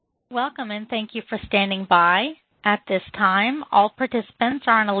Welcome and thank you for standing by. At this time, all participants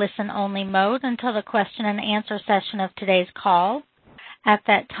are in a listen-only mode until the question and answer session of today's call. At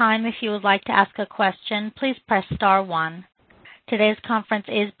that time, if you would like to ask a question, please press star 1. Today's conference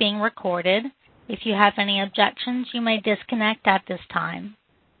is being recorded. If you have any objections, you may disconnect at this time.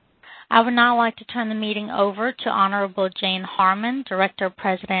 I would now like to turn the meeting over to Honorable Jane Harmon, Director,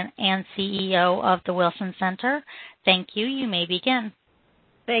 President, and CEO of the Wilson Center. Thank you. You may begin.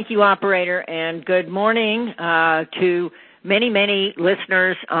 Thank you, Operator, and good morning to many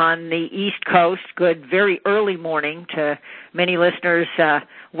listeners on the East Coast. Good very early morning to many listeners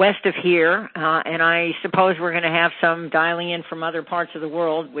west of here, and I suppose we're going to have some dialing in from other parts of the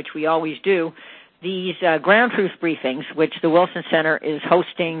world, which we always do. These ground truth briefings, which the Wilson Center is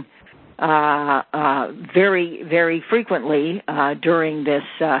hosting very frequently during this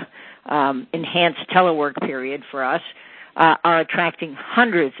enhanced telework period for us, are attracting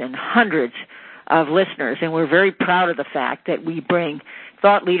hundreds and hundreds of listeners, and we're very proud of the fact that we bring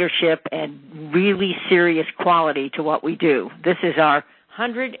thought leadership and really serious quality to what we do. This is our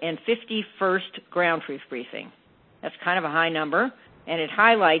 151st Ground Truth Briefing. That's kind of a high number, and it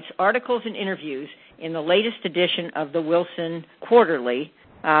highlights articles and interviews in the latest edition of the Wilson Quarterly,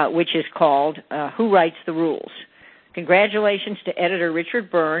 which is called Who Writes the Rules? Congratulations to editor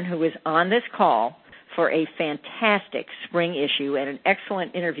Richard Byrne, who is on this call for a fantastic spring issue and an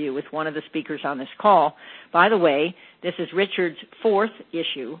excellent interview with one of the speakers on this call. By the way, this is Richard's 4th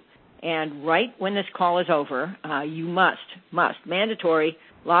issue, and right when this call is over, you must, mandatory,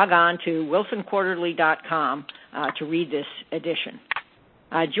 log on to wilsonquarterly.com to read this edition.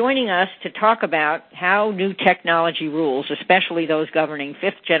 Joining us to talk about how new technology rules, especially those governing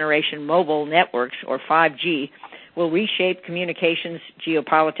fifth-generation mobile networks, or 5G, will reshape communications,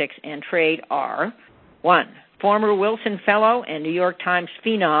 geopolitics, and trade are 1. Former Wilson Fellow and New York Times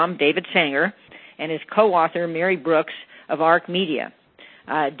phenom David Sanger and his co-author Mary Brooks of ARC Media.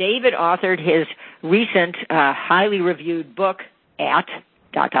 David authored his recent highly reviewed book at ...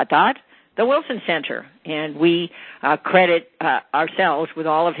 the Wilson Center, and we credit ourselves with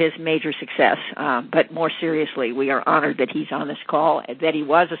all of his major success. But more seriously, we are honored that he's on this call, that he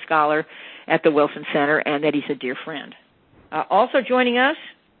was a scholar at the Wilson Center, and that he's a dear friend. Also joining us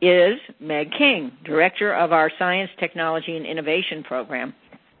is Meg King, Director of our Science, Technology, and Innovation Program,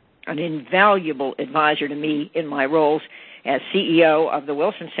 an invaluable advisor to me in my roles as CEO of the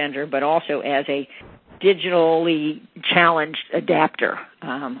Wilson Center, but also as a digitally challenged adapter.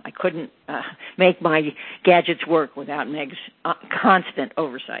 I couldn't make my gadgets work without Meg's constant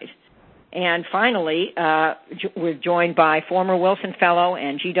oversight. And finally, we're joined by former Wilson Fellow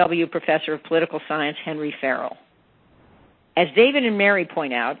and GW Professor of Political Science, Henry Farrell. As David and Mary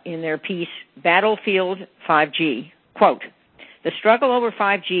point out in their piece, Battlefield 5G, quote, the struggle over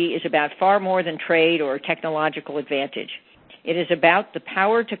 5G is about far more than trade or technological advantage. It is about the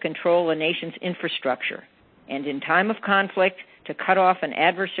power to control a nation's infrastructure and, in time of conflict, to cut off an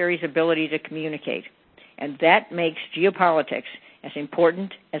adversary's ability to communicate. And that makes geopolitics as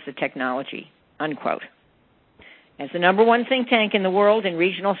important as the technology, unquote. As the number one think tank in the world in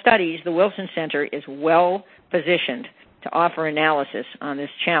regional studies, the Wilson Center is well positioned to offer analysis on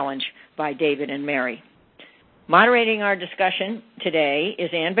this challenge by David and Mary. Moderating our discussion today is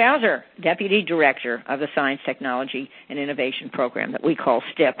Ann Bowser, Deputy Director of the Science, Technology, and Innovation Program that we call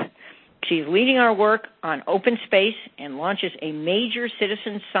STIP. She's leading our work on open space and launches a major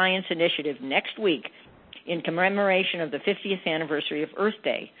citizen science initiative next week in commemoration of the 50th anniversary of Earth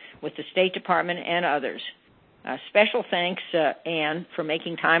Day with the State Department and others. Special thanks, Ann, for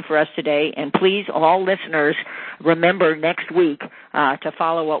making time for us today. And please, all listeners, remember next week to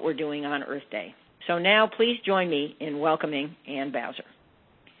follow what we're doing on Earth Day. So now, please join me in welcoming Ann Bowser.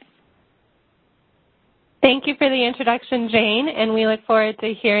 Thank you for the introduction, Jane, and we look forward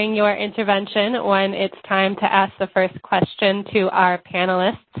to hearing your intervention when it's time to ask the first question to our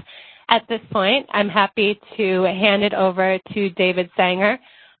panelists. At this point, I'm happy to hand it over to David Sanger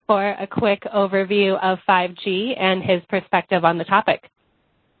for a quick overview of 5G and his perspective on the topic.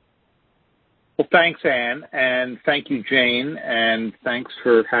 Well, thanks, Ann, and thank you, Jane, and thanks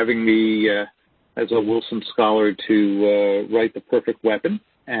for having me as a Wilson scholar to write The Perfect Weapon.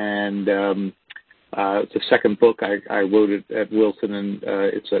 And it's the second book I wrote it at Wilson, and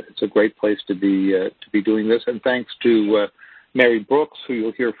it's a great place to be doing this. And thanks to Mary Brooks, who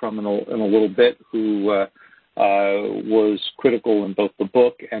you'll hear from in a little bit, who was critical in both the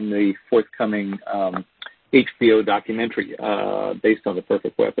book and the forthcoming HBO documentary based on The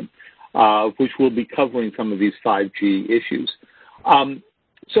Perfect Weapon, which will be covering some of these 5G issues.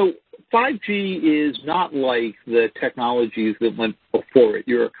 So 5G is not like the technologies that went before it.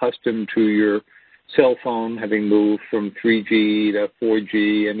 You're accustomed to your cell phone having moved from 3G to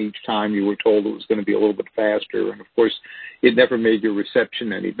 4G, and each time you were told it was going to be a little bit faster, and of course, it never made your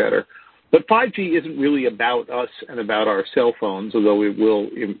reception any better. But 5G isn't really about us and about our cell phones, although it will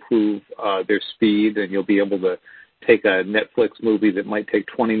improve their speed, and you'll be able to take a Netflix movie that might take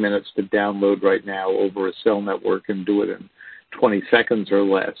 20 minutes to download right now over a cell network and do it in 20 seconds or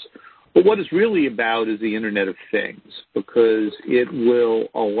less. But what it's really about is the Internet of Things, because it will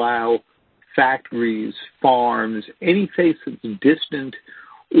allow factories, farms, any place that's distant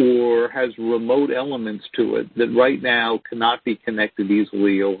or has remote elements to it that right now cannot be connected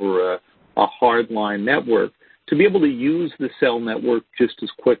easily over a hardline network, to be able to use the cell network just as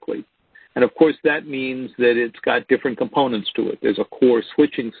quickly. And of course, that means that it's got different components to it. There's a core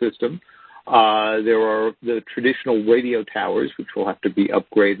switching system. There are the traditional radio towers, which will have to be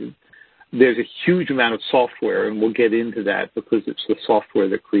upgraded. There's a huge amount of software, and we'll get into that because it's the software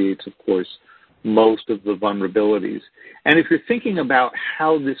that creates, of course, most of the vulnerabilities. And if you're thinking about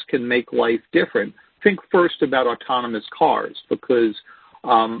how this can make life different, think first about autonomous cars, because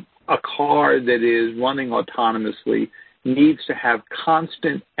a car that is running autonomously needs to have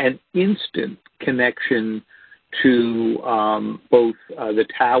constant and instant connection to both the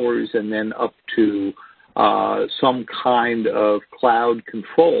towers and then up to some kind of cloud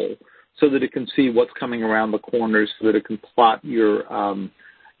control, so that it can see what's coming around the corners, so that it can plot your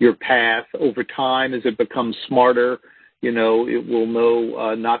path. Over time, as it becomes smarter, it will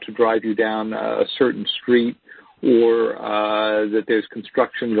know not to drive you down a certain street, or that there's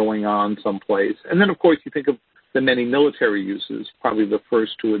construction going on someplace. And then, of course, you think of the many military uses, probably the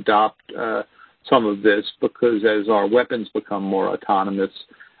first to adopt some of this, because as our weapons become more autonomous,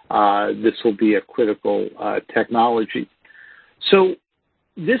 this will be a critical technology. So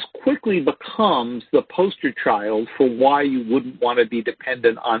this quickly becomes the poster child for why you wouldn't want to be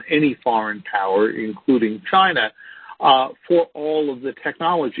dependent on any foreign power, including China, for all of the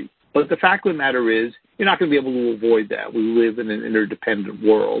technology. But the fact of the matter is, you're not going to be able to avoid that. We live in an interdependent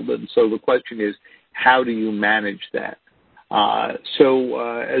world. And so the question is, how do you manage that?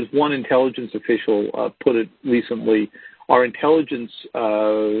 As one intelligence official put it recently, our intelligence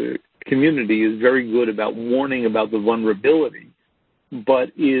community is very good about warning about the vulnerability,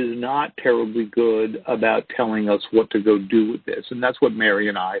 but is not terribly good about telling us what to go do with this. And that's what Mary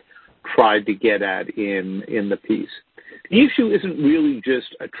and I tried to get at in the piece. The issue isn't really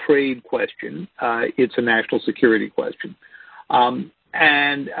just a trade question. It's a national security question. And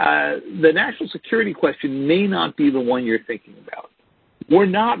the national security question may not be the one you're thinking about. We're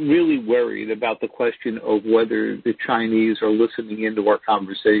not really worried about the question of whether the Chinese are listening into our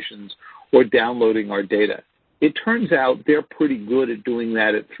conversations or downloading our data. It turns out they're pretty good at doing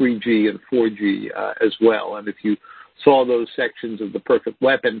that at 3G and 4G as well. And if you saw those sections of The Perfect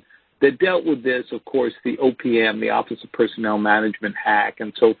Weapon that dealt with this, of course, the OPM, the Office of Personnel Management hack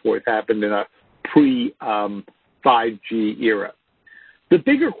and so forth, happened in a pre-5G era. The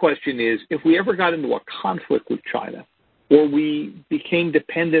bigger question is, if we ever got into a conflict with China, or we became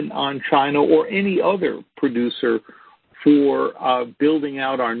dependent on China or any other producer for building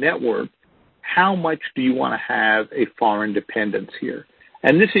out our network, how much do you want to have a foreign dependence here?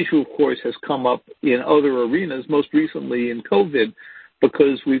 And this issue, of course, has come up in other arenas, most recently in COVID,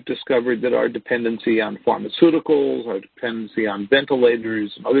 because we've discovered that our dependency on pharmaceuticals, our dependency on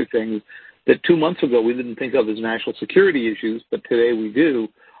ventilators and other things that 2 months ago we didn't think of as national security issues, but today we do,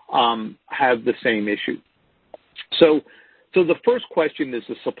 have the same issue. So the first question is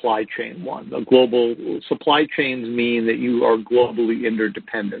the supply chain one. The global supply chains mean that you are globally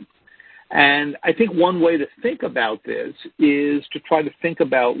interdependent. And I think one way to think about this is to try to think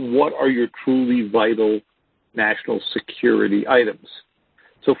about what are your truly vital national security items.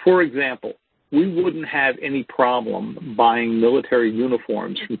 So, for example, we wouldn't have any problem buying military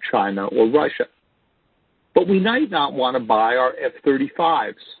uniforms from China or Russia. But we might not want to buy our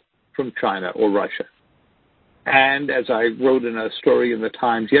F-35s from China or Russia. And as I wrote in a story in the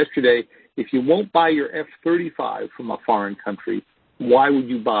Times yesterday, if you won't buy your F-35 from a foreign country, why would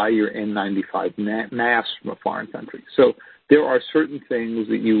you buy your N95 mask from a foreign country? So there are certain things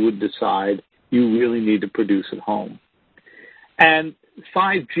that you would decide you really need to produce at home. And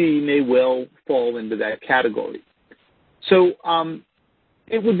 5G may well fall into that category. So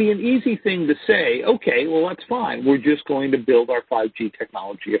it would be an easy thing to say, okay, well, that's fine. We're just going to build our 5G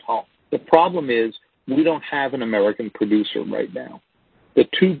technology at home. The problem is we don't have an American producer right now. The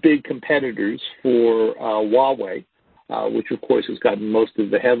two big competitors for Huawei, which, of course, has gotten most of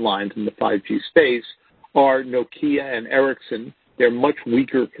the headlines in the 5G space, are Nokia and Ericsson. They're much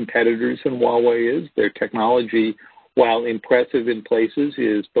weaker competitors than Huawei is. Their technology, while impressive in places,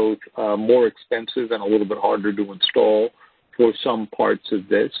 is both more expensive and a little bit harder to install for some parts of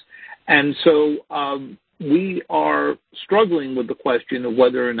this. And so we are struggling with the question of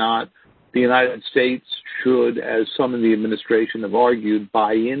whether or not the United States should, as some in the administration have argued,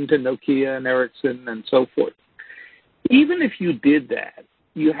 buy into Nokia and Ericsson and so forth. Even if you did that,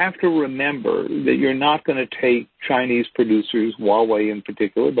 you have to remember that you're not going to take Chinese producers, Huawei in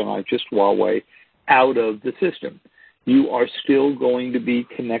particular, but not just Huawei, out of the system. You are still going to be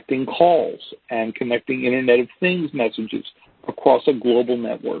connecting calls and connecting Internet of Things messages across a global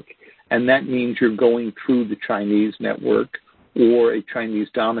network. And that means you're going through the Chinese network or a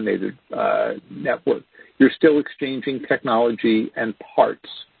Chinese-dominated network. You're still exchanging technology and parts.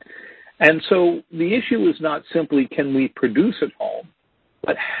 And so the issue is not simply can we produce at home,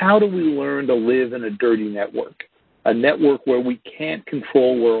 but how do we learn to live in a dirty network, a network where we can't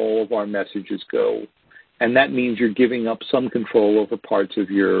control where all of our messages go. And that means you're giving up some control over parts of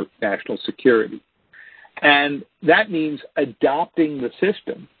your national security. And that means adopting the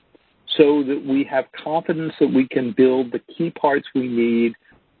system so that we have confidence that we can build the key parts we need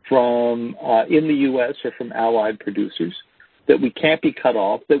from in the U.S. or from allied producers, that we can't be cut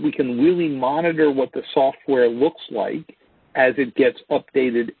off, that we can really monitor what the software looks like as it gets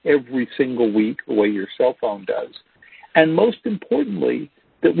updated every single week, the way your cell phone does. And most importantly,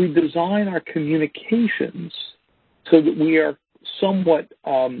 that we design our communications so that we are somewhat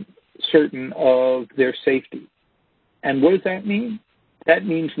certain of their safety. And what does that mean? That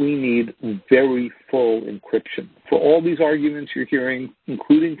means we need very full encryption. For all these arguments you're hearing,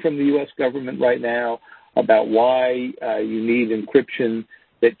 including from the U.S. government right now, about why you need encryption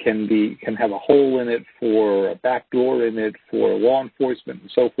that can have a hole in it, for a backdoor in it, for law enforcement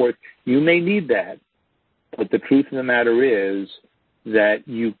and so forth, you may need that. But the truth of the matter is that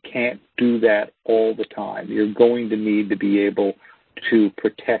you can't do that all the time. You're going to need to be able to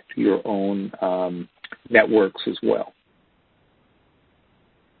protect your own networks as well.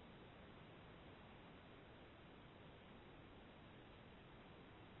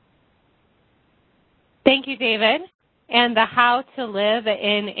 Thank you, David. And the how to live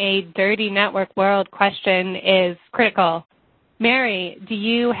in a dirty network world question is critical. Mary, do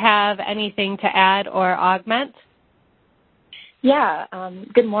you have anything to add or augment? Yeah,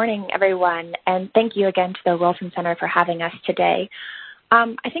 good morning, everyone, and thank you again to the Wilson Center for having us today.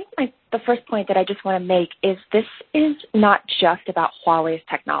 I think the first point that I just want to make is this is not just about Huawei's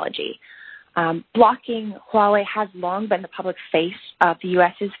technology. Blocking Huawei has long been the public face of the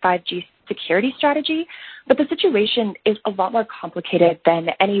U.S.'s 5G security strategy, but the situation is a lot more complicated than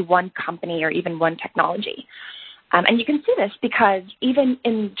any one company or even one technology. And you can see this because even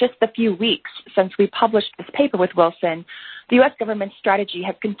in just the few weeks since we published this paper with Wilson, the U.S. government's strategy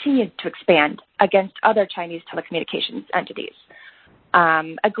has continued to expand against other Chinese telecommunications entities.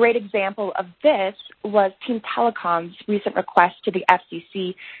 A great example of this was Team Telecom's recent request to the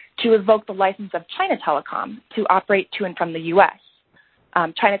FCC to revoke the license of China Telecom to operate to and from the U.S.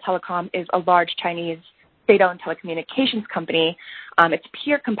 China Telecom is a large Chinese state-owned telecommunications company. Its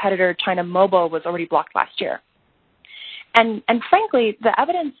peer competitor, China Mobile, was already blocked last year. And frankly, the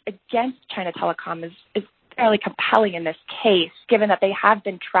evidence against China Telecom is fairly compelling in this case, given that they have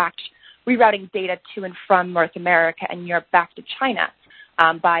been tracked rerouting data to and from North America and Europe back to China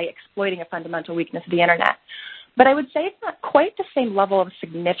by exploiting a fundamental weakness of the Internet. But I would say it's not quite the same level of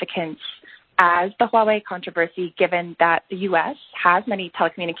significance as the Huawei controversy, given that the U.S. has many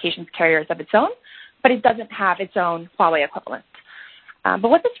telecommunications carriers of its own, but it doesn't have its own Huawei equivalent. But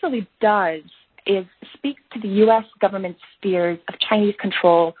what this really does is speak to the U.S. government's fears of Chinese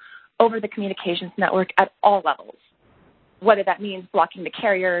control over the communications network at all levels, whether that means blocking the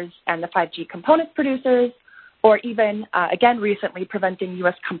carriers and the 5G components producers, or even, again recently, preventing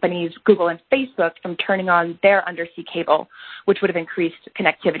U.S. companies Google and Facebook from turning on their undersea cable, which would have increased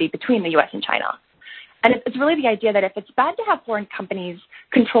connectivity between the U.S. and China. And it's really the idea that if it's bad to have foreign companies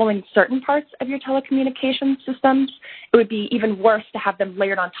controlling certain parts of your telecommunications systems, it would be even worse to have them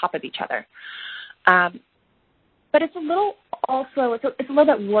layered on top of each other. But it's a little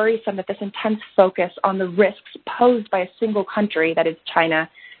bit worrisome that this intense focus on the risks posed by a single country, that is China,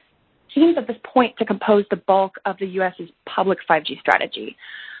 seems at this point to compose the bulk of the U.S.'s public 5G strategy.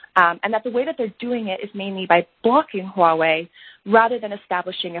 And that the way that they're doing it is mainly by blocking Huawei rather than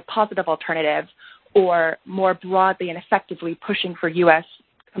establishing a positive alternative or more broadly and effectively pushing for U.S.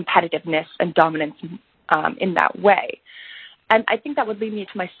 competitiveness and dominance in that way. And I think that would lead me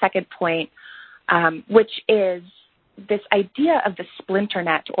to my second point, which is this idea of the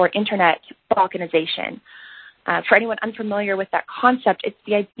splinternet or internet balkanization. For anyone unfamiliar with that concept, it's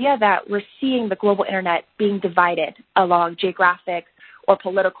the idea that we're seeing the global internet being divided along geographic or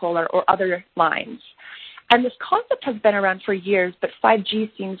political or other lines. And this concept has been around for years, but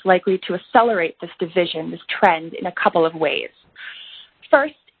 5G seems likely to accelerate this division, this trend, in a couple of ways.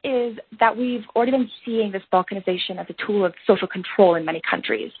 First is that we've already been seeing this balkanization as a tool of social control in many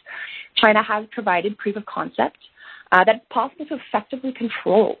countries. China has provided proof of concept that it's possible to effectively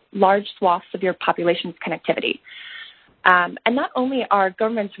control large swaths of your population's connectivity. And not only are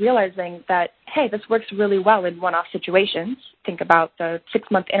governments realizing that, hey, this works really well in one-off situations, think about the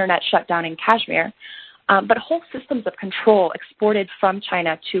 6-month internet shutdown in Kashmir, but whole systems of control exported from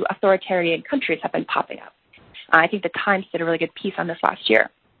China to authoritarian countries have been popping up. I think the Times did a really good piece on this last year.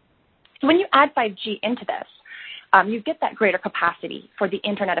 So when you add 5G into this, you get that greater capacity for the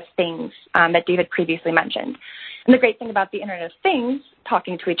Internet of Things that David previously mentioned. And the great thing about the Internet of Things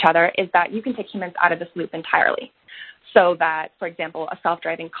talking to each other is that you can take humans out of this loop entirely, so that, for example, a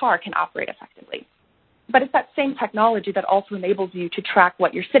self-driving car can operate effectively. But it's that same technology that also enables you to track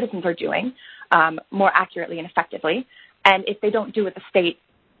what your citizens are doing more accurately and effectively. And if they don't do what the state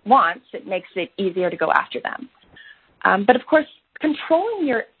wants, it makes it easier to go after them. But of course, controlling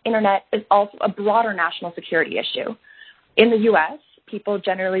your internet is also a broader national security issue. In the U.S., people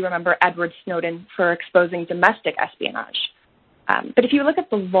generally remember Edward Snowden for exposing domestic espionage. But if you look at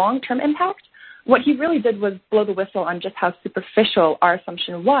the long-term impact, what he really did was blow the whistle on just how superficial our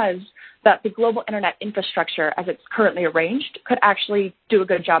assumption was that the global internet infrastructure, as it's currently arranged, could actually do a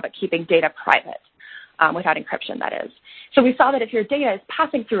good job at keeping data private, without encryption, that is. So we saw that if your data is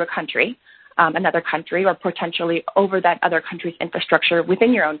passing through a country, another country, or potentially over that other country's infrastructure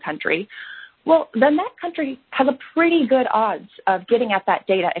within your own country, well, then that country has a pretty good odds of getting at that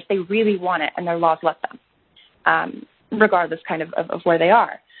data if they really want it and their laws let them, regardless kind of where they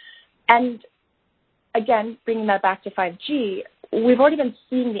are. And again, bringing that back to 5G, we've already been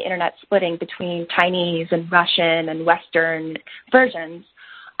seeing the internet splitting between Chinese and Russian and Western versions.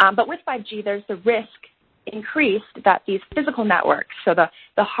 But with 5G, there's the risk increased that these physical networks, so the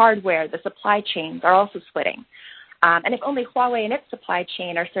hardware, the supply chains, are also splitting. And if only Huawei and its supply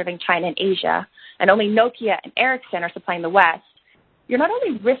chain are serving China and Asia, and only Nokia and Ericsson are supplying the West, you're not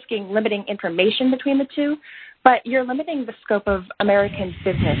only risking limiting information between the two, but you're limiting the scope of American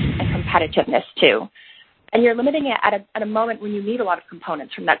business and competitiveness too. And you're limiting it at a moment when you need a lot of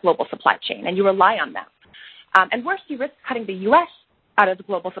components from that global supply chain, and you rely on them. And worse, you risk cutting the U.S. out of the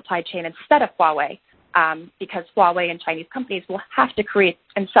global supply chain instead of Huawei, because Huawei and Chinese companies will have to create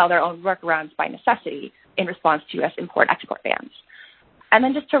and sell their own workarounds by necessity in response to U.S. import-export bans. And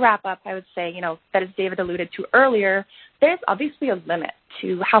then just to wrap up, I would say, that as David alluded to earlier, there's obviously a limit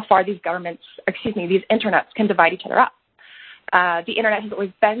to how far these internets can divide each other up. The internet has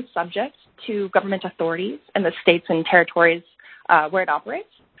always been subject to government authorities in the states and territories where it operates,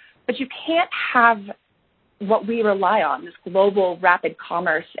 but you can't have what we rely on, this global rapid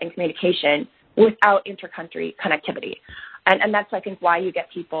commerce and communication, without intercountry connectivity. And that's, I think, why you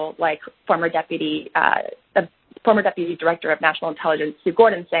get people like former Deputy Director of National Intelligence, Sue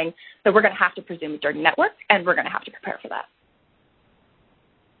Gordon, saying that we're going to have to presume a dirty network, and we're going to have to prepare for that.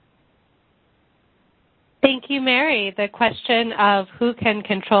 Thank you, Mary. The question of who can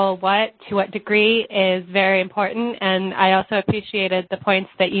control what, to what degree, is very important, and I also appreciated the points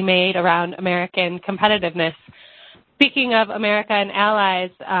that you made around American competitiveness. Speaking of America and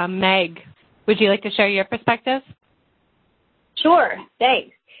allies, Meg, would you like to share your perspective? Sure,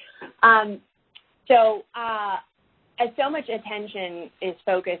 thanks. As so much attention is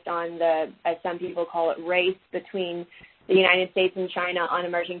focused on as some people call it, race between the United States and China on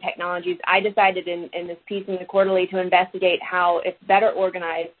emerging technologies, I decided in this piece in the Quarterly to investigate how, if better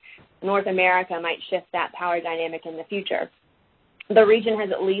organized, North America might shift that power dynamic in the future. The region has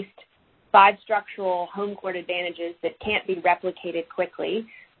at least 5 structural home court advantages that can't be replicated quickly,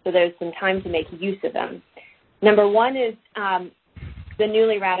 so there's some time to make use of them. Number one is the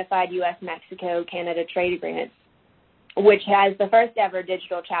newly ratified U.S.-Mexico-Canada trade agreement, which has the first ever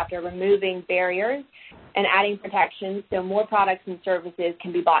digital chapter removing barriers and adding protections so more products and services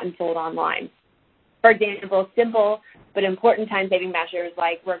can be bought and sold online. For example, simple but important time-saving measures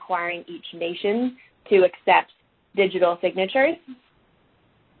like requiring each nation to accept digital signatures.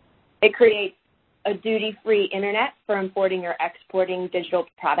 It creates a duty-free internet for importing or exporting digital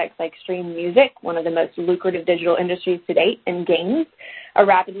products like streamed music, one of the most lucrative digital industries to date, and games, a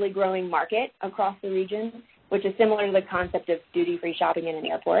rapidly growing market across the region, which is similar to the concept of duty-free shopping in an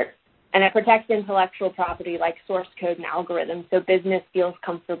airport. And it protects intellectual property like source code and algorithms so business feels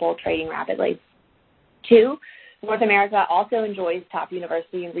comfortable trading rapidly. 2, North America also enjoys top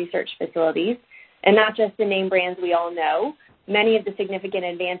university and research facilities. And not just the name brands we all know. Many of the significant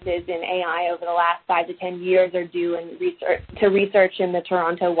advances in AI over the last 5 to 10 years are due to research in the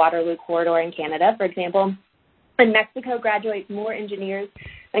Toronto-Waterloo corridor in Canada, for example. And Mexico graduates more engineers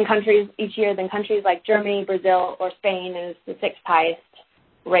each year than countries like Germany, Brazil, or Spain, and is the 6th highest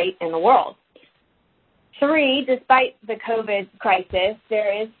rate in the world. 3, despite the COVID crisis,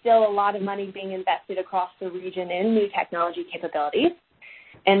 there is still a lot of money being invested across the region in new technology capabilities.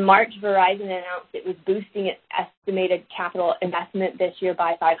 In March, Verizon announced it was boosting its estimated capital investment this year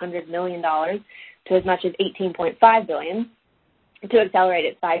by $500 million to as much as $18.5 billion to accelerate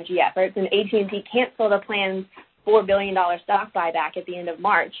its 5G efforts. And AT&T canceled a planned $4 billion stock buyback at the end of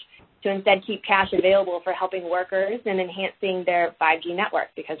March to instead keep cash available for helping workers and enhancing their 5G network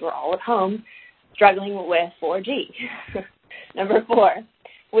because we're all at home struggling with 4G. Number 4,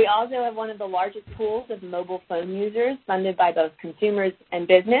 we also have one of the largest pools of mobile phone users funded by both consumers and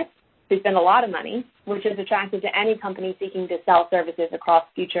business who spend a lot of money, which is attractive to any company seeking to sell services across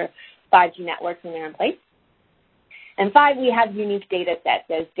future 5G networks when they're in place. And 5, we have unique data sets,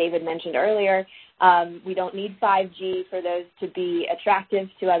 as David mentioned earlier. We don't need 5G for those to be attractive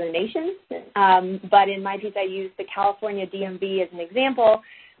to other nations. But in my piece, I used the California DMV as an example,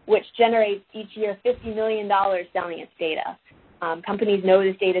 which generates each year $50 million selling its data. Companies know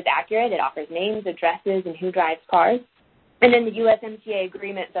this data is accurate. It offers names, addresses, and who drives cars. And in the USMCA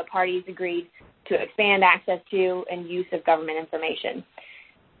agreement, the parties agreed to expand access to and use of government information.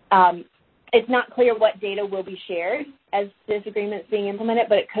 It's not clear what data will be shared as this agreement is being implemented,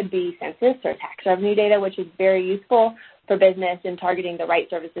 but it could be census or tax revenue data, which is very useful for business in targeting the right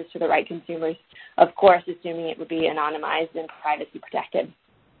services to the right consumers, of course, assuming it would be anonymized and privacy protected.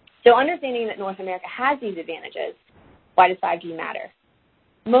 So understanding that North America has these advantages, why does 5G matter?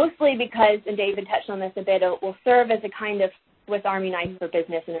 Mostly because, and David touched on this a bit, it will serve as a kind of Swiss Army knife for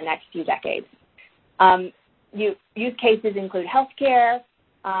business in the next few decades. Use cases include healthcare,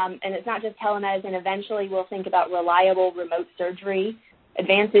 and it's not just telemedicine. Eventually, we'll think about reliable remote surgery,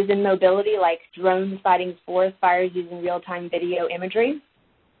 advances in mobility like drones fighting forest fires using real-time video imagery.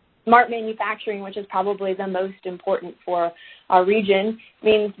 Smart manufacturing, which is probably the most important for our region,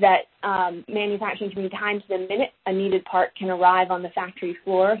 means that manufacturing can be timed to the minute a needed part can arrive on the factory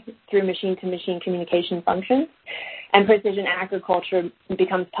floor through machine-to-machine communication functions. And precision agriculture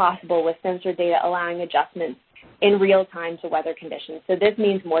becomes possible with sensor data allowing adjustments in real time to weather conditions. So this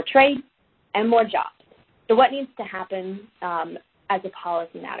means more trade and more jobs. So what needs to happen as a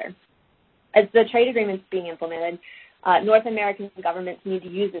policy matter? As the trade agreement is being implemented, North American governments need to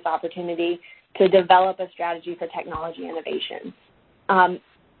use this opportunity to develop a strategy for technology innovation.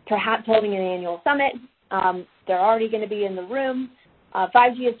 Perhaps holding an annual summit. They're already going to be in the room.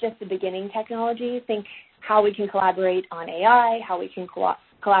 5G is just the beginning technology. Think how we can collaborate on AI, how we can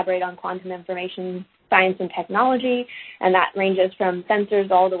collaborate on quantum information science and technology, and that ranges from sensors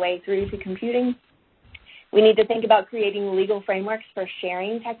all the way through to computing. We need to think about creating legal frameworks for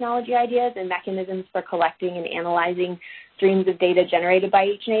sharing technology ideas and mechanisms for collecting and analyzing streams of data generated by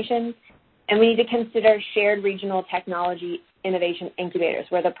each nation. And we need to consider shared regional technology innovation incubators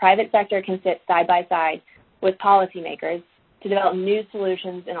where the private sector can sit side by side with policymakers to develop new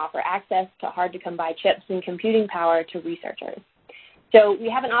solutions and offer access to hard-to-come-by chips and computing power to researchers. So we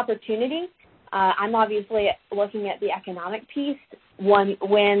have an opportunity. I'm obviously looking at the economic piece.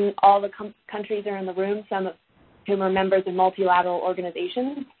 When all the countries are in the room, some of whom are members of multilateral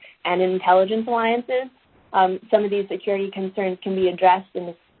organizations and intelligence alliances, some of these security concerns can be addressed,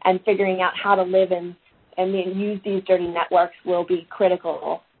 and figuring out how to live in and use these dirty networks will be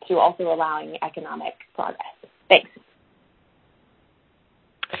critical to also allowing economic progress. Thanks.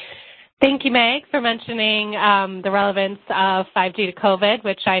 Thank you, Meg, for mentioning the relevance of 5G to COVID,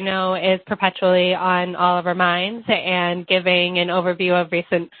 which I know is perpetually on all of our minds, and giving an overview of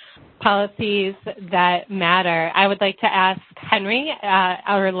recent policies that matter. I would like to ask Henry,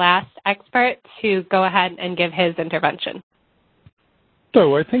 our last expert, to go ahead and give his intervention.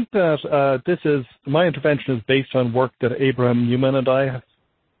 So I think that my intervention is based on work that Abraham Newman and I have.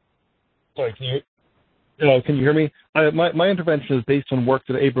 Sorry, can you hear me? My intervention is based on work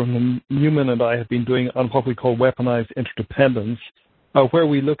that Abraham Newman and I have been doing on what we call weaponized interdependence, where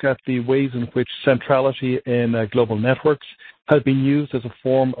we look at the ways in which centrality in global networks has been used as a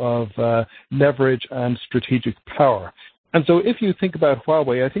form of leverage and strategic power. And so if you think about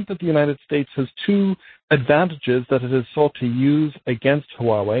Huawei, I think that the United States has two advantages that it has sought to use against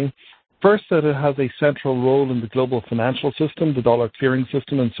Huawei. First, that it has a central role in the global financial system, the dollar clearing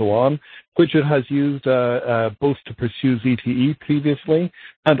system, and so on, which it has used both to pursue ZTE previously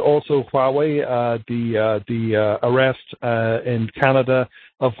and also Huawei, the arrest in Canada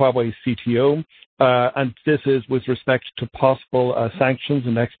of Huawei's CTO. And this is with respect to possible sanctions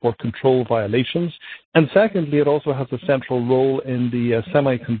and export control violations. And secondly, it also has a central role in the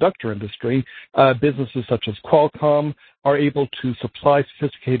semiconductor industry. Businesses such as Qualcomm are able to supply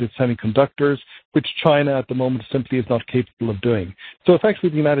sophisticated semiconductors, which China at the moment simply is not capable of doing. So effectively,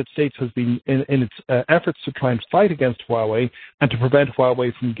 the United States has been, in its efforts to try and fight against Huawei and to prevent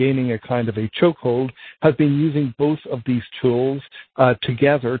Huawei from gaining a kind of a chokehold, has been using both of these tools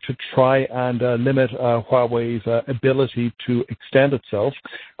together to try and limit Huawei's ability to extend itself.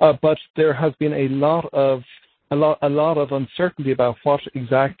 But there has been a lot of uncertainty about what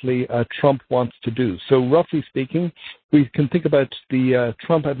exactly Trump wants to do. So roughly speaking, we can think about the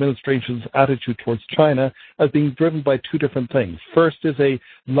Trump administration's attitude towards China as being driven by two different things. First is a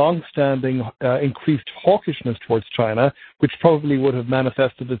long-standing increased hawkishness towards China, which probably would have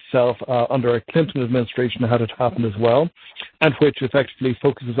manifested itself under a Clinton administration had it happened as well, and which effectively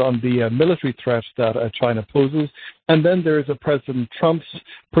focuses on the military threat that China poses. And then there is a President Trump's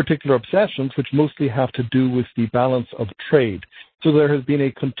particular obsessions, which mostly have to do with the balance of trade. So there has been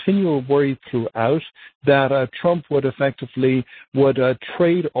a continual worry throughout that Trump would effectively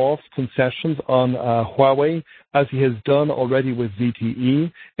trade off concessions on Huawei, as he has done already with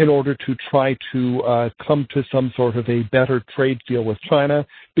ZTE, in order to try to come to some sort of a better trade deal with China,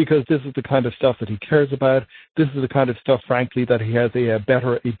 because this is the kind of stuff that he cares about. This is the kind of stuff, frankly, that he has a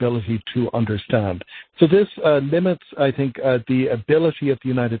better ability to understand. So this limits, I think, the ability of the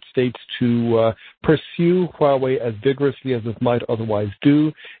United States to pursue Huawei as vigorously as it might otherwise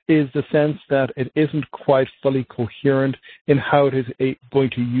do, is the sense that it isn't quite fully coherent in how it is going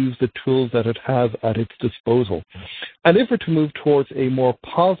to use the tools that it has at its disposal. And if we're to move towards a more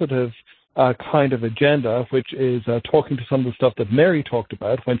positive kind of agenda, which is talking to some of the stuff that Mary talked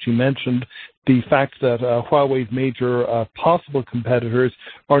about when she mentioned the fact that Huawei's major possible competitors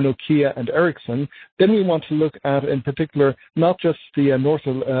are Nokia and Ericsson, then we want to look at, in particular, not just the North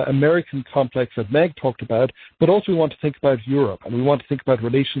American complex that Meg talked about, but also we want to think about Europe, and we want to think about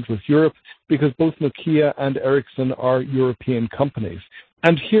relations with Europe, because both Nokia and Ericsson are European companies.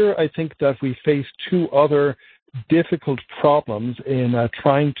 And here I think that we face two other difficult problems in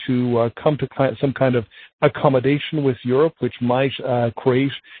trying to come to some kind of accommodation with Europe, which might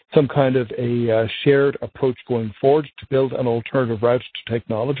create some kind of a shared approach going forward to build an alternative route to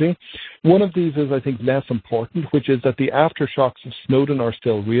technology. One of these is, I think, less important, which is that the aftershocks of Snowden are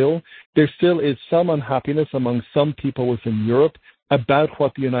still real. There still is some unhappiness among some people within Europe about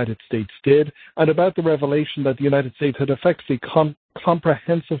what the United States did and about the revelation that the United States had effectively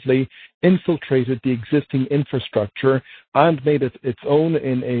comprehensively infiltrated the existing infrastructure and made it its own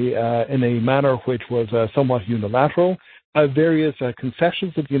in a manner which was somewhat unilateral. Various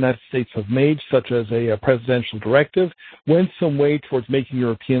concessions that the United States have made, such as a presidential directive, went some way towards making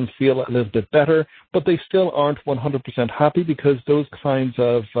Europeans feel a little bit better, but they still aren't 100% happy, because those kinds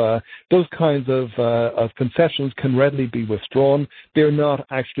of concessions can readily be withdrawn. They're not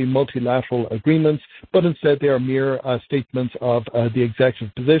actually multilateral agreements, but instead they are mere statements of the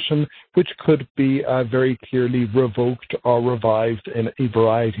executive position, which could be very clearly revoked or revised in a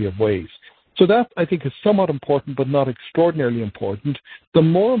variety of ways. So that, I think, is somewhat important, but not extraordinarily important. The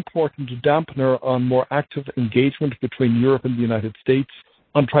more important dampener on more active engagement between Europe and the United States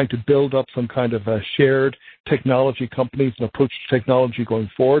on trying to build up some kind of shared technology companies and approach to technology going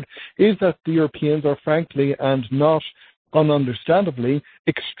forward is that the Europeans are frankly, and not ununderstandably,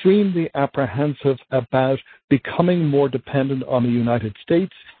 extremely apprehensive about becoming more dependent on the United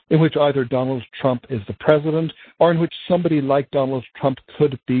States, in which either Donald Trump is the president or in which somebody like Donald Trump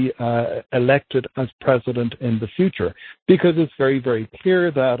could be elected as president in the future. Because it's very, very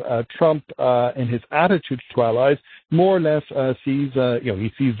clear that Trump, in his attitude to allies, more or less sees,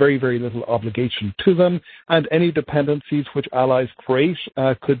 he sees very, very little obligation to them, and any dependencies which allies create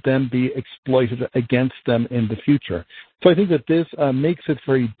could then be exploited against them in the future. So I think that this makes it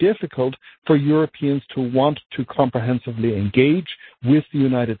very difficult for Europeans to want to comprehensively engage with the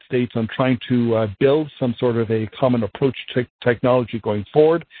United States on trying to build some sort of a common approach to technology going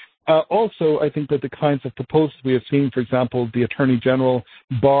forward. Also, I think that the kinds of proposals we have seen, for example, the Attorney General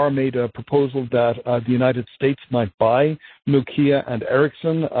Barr made a proposal that the United States might buy Nokia and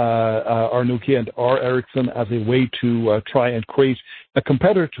Ericsson, or Nokia and Ericsson, as a way to try and create a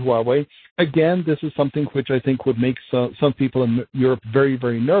competitor to Huawei. Again, this is something which I think would make some people in Europe very,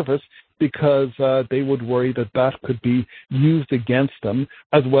 very nervous, because they would worry that that could be used against them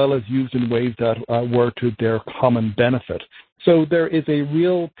as well as used in ways that were to their common benefit. So there is a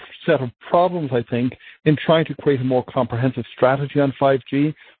real set of problems, I think, in trying to create a more comprehensive strategy on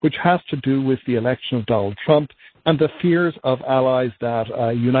 5G, which has to do with the election of Donald Trump and the fears of allies that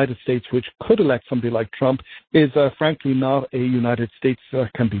United States, which could elect somebody like Trump, is frankly not a United States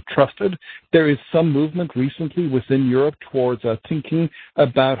that can be trusted. There is some movement recently within Europe towards thinking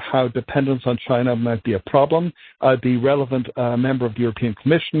about how dependence on China might be a problem. The relevant member of the European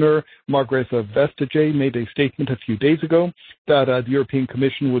Commissioner, Margrethe Vestager, made a statement a few days ago that the European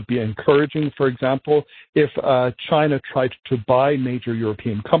Commission would be encouraging, for example, if China tried to buy major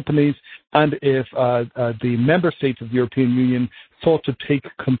European companies and if the member states of the European Union sought to take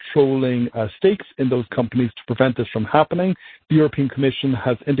controlling stakes in those companies to prevent this from happening. The European Commission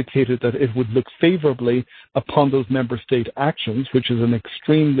has indicated that it would look favorably upon those member state actions, which is an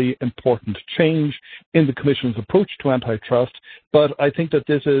extremely important change in the Commission's approach to antitrust. But I think that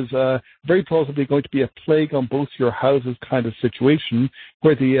this is very plausibly going to be a plague on both your houses kind of situation,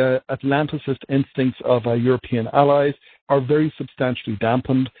 where the Atlanticist instincts of European allies are very substantially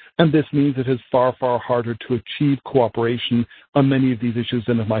dampened, and this means it is far, far harder to achieve cooperation on many of these issues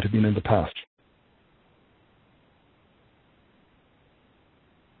than it might have been in the past.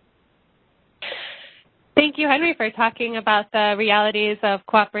 Thank you, Henry, for talking about the realities of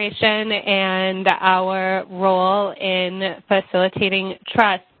cooperation and our role in facilitating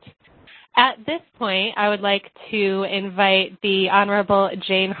trust. At this point, I would like to invite the Honorable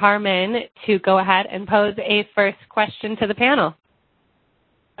Jane Harmon to go ahead and pose a first question to the panel.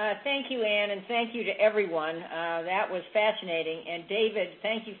 Thank you, Anne, and thank you to everyone. That was fascinating. And David,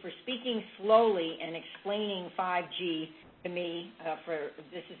 thank you for speaking slowly and explaining 5G to me.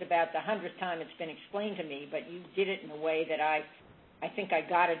 This is about the 100th time it's been explained to me, but you did it in a way that I think I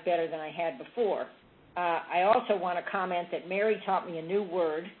got it better than I had before. I also want to comment that Mary taught me a new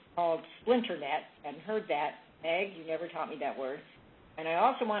word called splinternet. I hadn't heard that. Meg, you never taught me that word. And I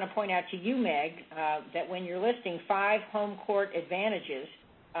also want to point out to you, Meg, that when you're listing 5 home court advantages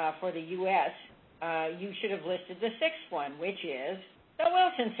for the U.S., you should have listed the 6th one, which is the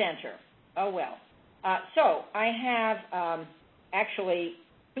Wilson Center. Oh, well. So I have actually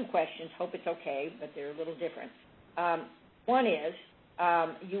 2 questions. Hope it's okay, but they're a little different. One is,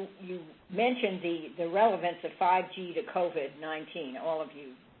 you mentioned the relevance of 5G to COVID-19. All of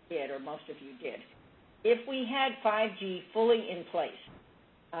you did, or most of you did. If we had 5G fully in place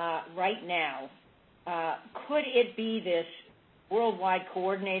right now, could it be this worldwide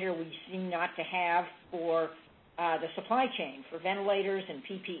coordinator we seem not to have for the supply chain, for ventilators and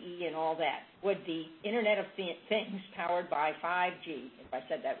PPE and all that? Would the Internet of Things powered by 5G, if I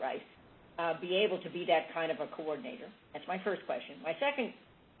said that right, be able to be that kind of a coordinator? That's my first question. My second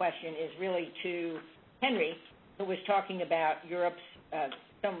question is really to Henry, who was talking about Europe's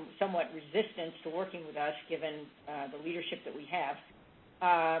somewhat resistance to working with us given the leadership that we have.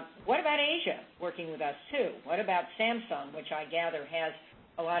 What about Asia working with us too? What about Samsung, which I gather has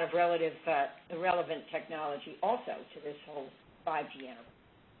a lot of relevant technology also to this whole 5G enterprise?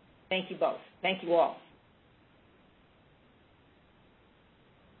 Thank you both. Thank you all.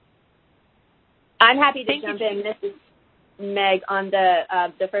 I'm happy to jump in. This is Meg on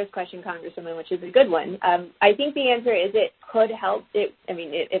the first question, Congresswoman, which is a good one. I think the answer is it could help.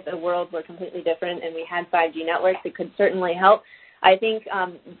 If the world were completely different and we had 5G networks, it could certainly help. I think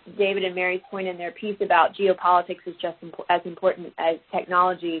David and Mary's point in their piece about geopolitics is just as important as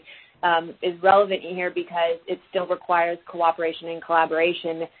technology is relevant here because it still requires cooperation and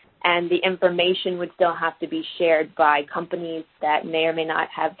collaboration, and the information would still have to be shared by companies that may or may not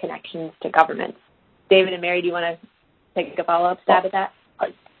have connections to governments. David and Mary, do you want to take a follow-up stab at that?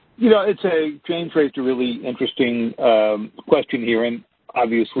 James raised a really interesting question here, and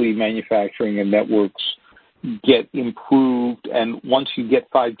obviously manufacturing and networks get improved, and once you get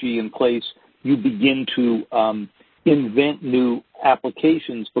 5G in place, you begin to invent new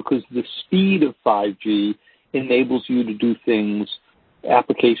applications because the speed of 5G enables you to do things,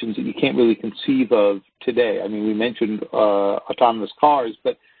 applications that you can't really conceive of today. I mean, we mentioned autonomous cars,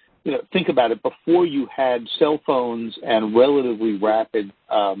 but think about it. Before you had cell phones and relatively rapid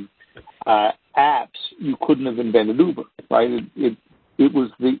apps, you couldn't have invented Uber, right? It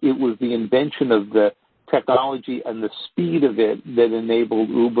was the invention of the technology and the speed of it that enabled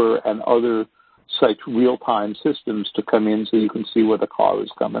Uber and other such real-time systems to come in so you can see where the car is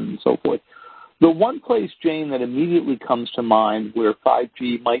coming and so forth. The one place, Jane, that immediately comes to mind where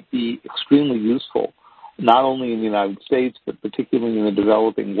 5G might be extremely useful, not only in the United States, but particularly in the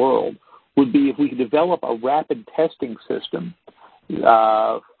developing world, would be if we could develop a rapid testing system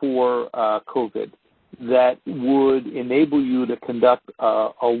for COVID that would enable you to conduct a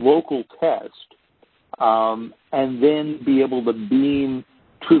local test and then be able to beam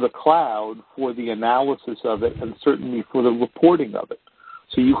to the cloud for the analysis of it and certainly for the reporting of it.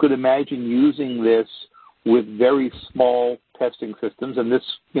 So you could imagine using this with very small testing systems, and this,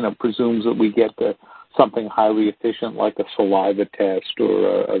 presumes that we get to something highly efficient like a saliva test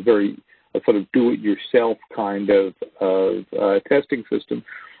or a sort of do-it-yourself kind of testing system,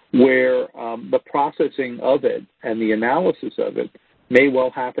 where the processing of it and the analysis of it may well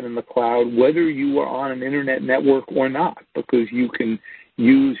happen in the cloud, whether you are on an internet network or not, because you can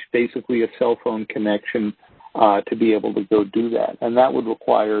use basically a cell phone connection to be able to go do that, and that would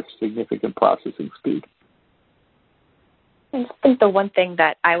require significant processing speed. I think the one thing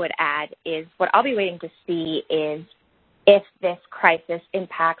that I would add is what I'll be waiting to see is if this crisis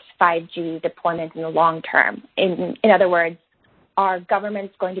impacts 5G deployment in the long term. In other words, are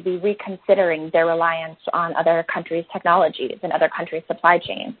governments going to be reconsidering their reliance on other countries' technologies and other countries' supply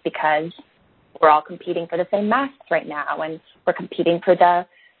chains, because we're all competing for the same masks right now, and we're competing for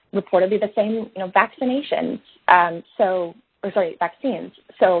reportedly the same, vaccines. So,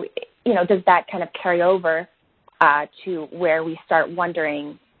 does that kind of carry over to where we start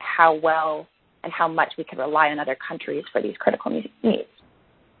wondering how well and how much we can rely on other countries for these critical needs?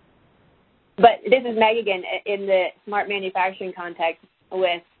 But this is Meg again. In the smart manufacturing context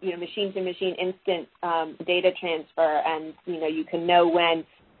with, machine-to-machine instant data transfer, and, you can know when,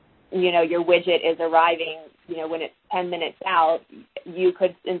 your widget is arriving, when it's 10 minutes out, you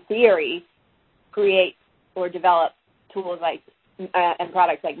could, in theory, create or develop tools like and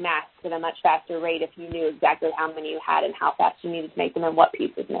products like masks at a much faster rate if you knew exactly how many you had and how fast you needed to make them and what piece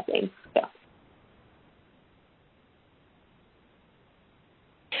was missing. So.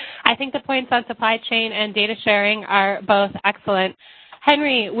 I think the points on supply chain and data sharing are both excellent.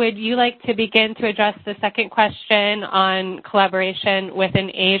 Henry, would you like to begin to address the second question on collaboration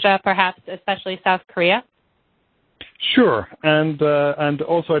within Asia, perhaps especially South Korea? Sure, and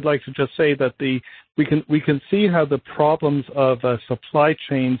also I'd like to just say that we can see how the problems of supply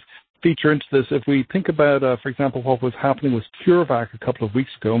chains feature into this. If we think about, for example, what was happening with CureVac a couple of weeks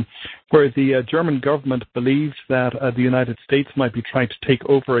ago, where the German government believed that the United States might be trying to take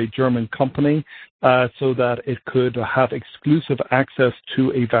over a German company so that it could have exclusive access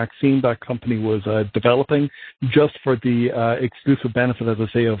to a vaccine that company was developing just for the exclusive benefit, as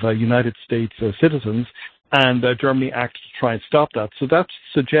I say, of United States citizens. And Germany acted to try and stop that. So that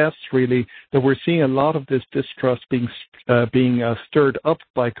suggests really that we're seeing a lot of this distrust being stirred up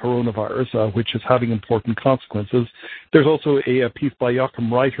by coronavirus, which is having important consequences. There's also a piece by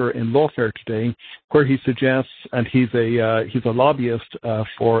Joachim Reiter in Lawfare today where he suggests, and he's a lobbyist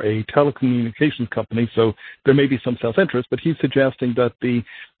for a telecommunications company, so there may be some self-interest, but he's suggesting that the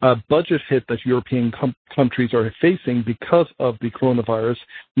budget hit that European countries are facing because of the coronavirus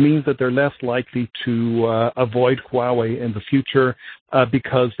means that they're less likely to avoid Huawei in the future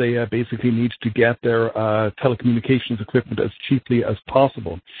because they basically need to get their telecommunications equipment as cheaply as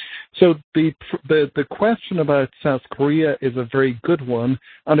possible. So the question about South Korea is a very good one,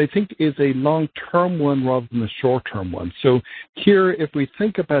 and I think is a long-term one rather than a short-term one. So here, if we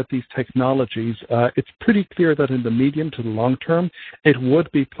think about these technologies, it's pretty clear that in the medium to the long term, it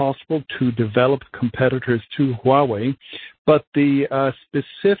would be possible to develop competitors to Huawei, but the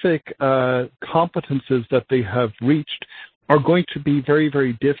specific competences that they have reached are going to be very,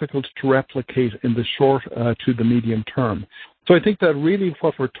 very difficult to replicate in the short to the medium term. So I think that really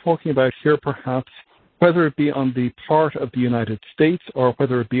what we're talking about here, perhaps, whether it be on the part of the United States or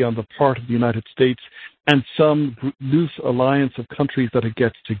whether it be on the part of the United States and some loose alliance of countries that it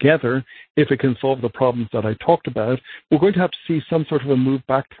gets together, if it can solve the problems that I talked about, we're going to have to see some sort of a move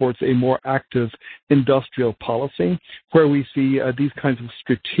back towards a more active industrial policy where we see these kinds of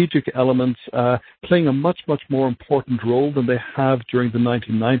strategic elements playing a much, much more important role than they have during the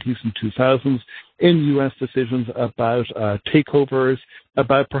 1990s and 2000s in U.S. decisions about takeovers,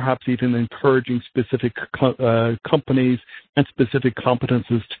 about perhaps even encouraging specific companies and specific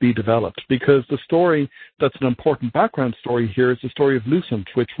competences to be developed. Because the story that's an important background story here is the story of Lucent,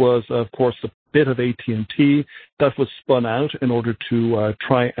 which was, of course, a bit of AT&T that was spun out in order to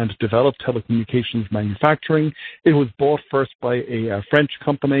try and develop telecommunications manufacturing. It was bought first by a French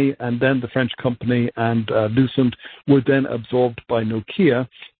company, and then the French company and Lucent were then absorbed by Nokia.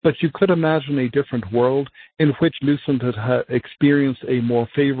 But you could imagine a different world in which Lucent had experienced a more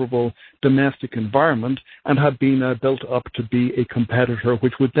favorable domestic environment and had been built up to be a competitor,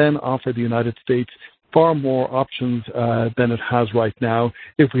 which would then offer the United States far more options than it has right now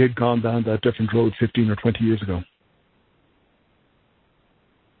if we had gone down that different road 15 or 20 years ago.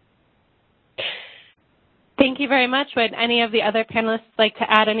 Thank you very much. Would any of the other panelists like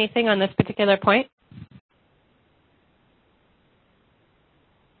to add anything on this particular point?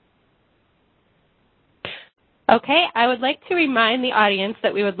 Okay, I would like to remind the audience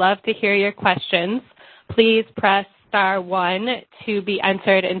that we would love to hear your questions. Please press *1 to be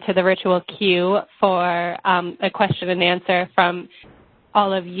entered into the virtual queue for a question and answer from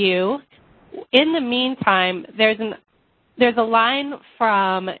all of you. In the meantime, there's a line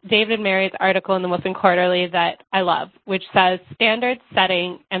from David and Mary's article in the Wilson Quarterly that I love, which says, standard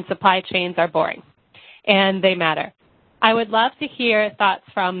setting and supply chains are boring, and they matter. I would love to hear thoughts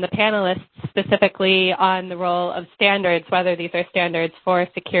from the panelists specifically on the role of standards, whether these are standards for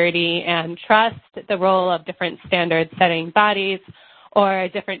security and trust, the role of different standard setting bodies, or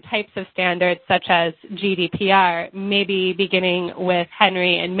different types of standards such as GDPR, maybe beginning with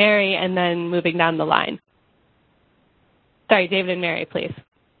Henry and Mary and then moving down the line. Sorry, David and Mary, please.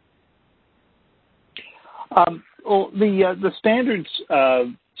 Well, the standards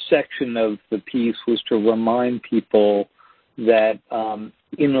section of the piece was to remind people that,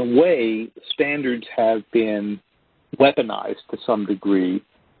 in a way, standards have been weaponized to some degree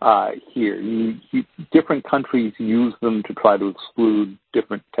here. Different countries use them to try to exclude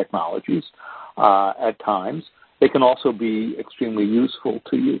different technologies at times. They can also be extremely useful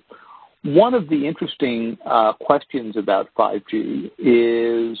to you. One of the interesting questions about 5G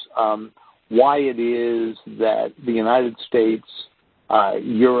is why it is that the United States,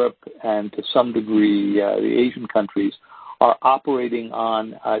 Europe, and to some degree the Asian countries are operating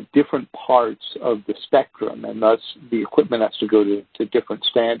on different parts of the spectrum, and thus the equipment has to go to different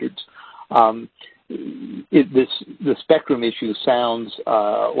standards. The spectrum issue sounds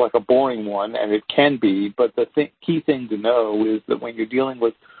like a boring one, and it can be, but the key thing to know is that when you're dealing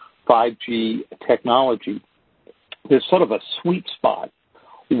with 5G technology, there's sort of a sweet spot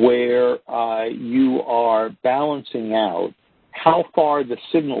where you are balancing out how far the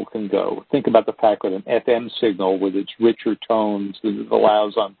signal can go. Think about the fact that an FM signal with its richer tones that it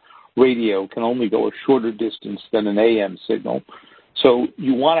allows on radio can only go a shorter distance than an AM signal. So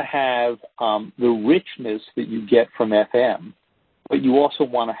you want to have the richness that you get from FM, but you also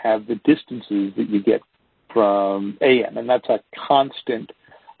want to have the distances that you get from AM, and that's a constant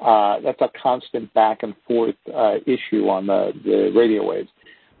back and forth issue on the radio waves.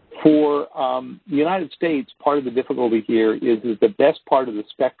 For the United States, part of the difficulty here is that the best part of the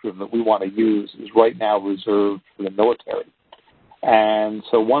spectrum that we want to use is right now reserved for the military. And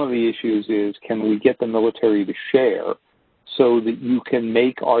so one of the issues is, can we get the military to share so that you can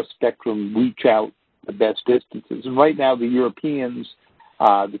make our spectrum reach out the best distances? And right now the Europeans,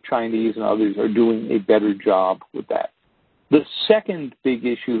 the Chinese, and others are doing a better job with that. The second big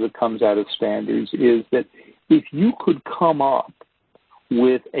issue that comes out of standards is that if you could come up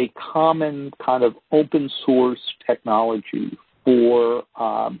with a common kind of open source technology for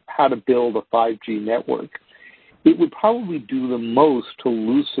how to build a 5G network, it would probably do the most to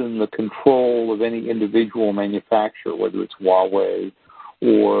loosen the control of any individual manufacturer, whether it's Huawei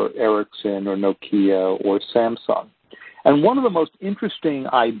or Ericsson or Nokia or Samsung. And one of the most interesting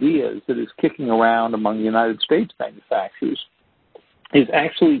ideas that is kicking around among United States manufacturers is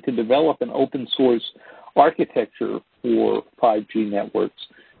actually to develop an open source architecture for 5G networks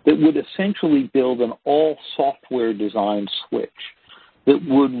that would essentially build an all software designed switch that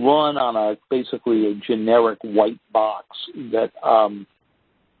would run on basically a generic white box that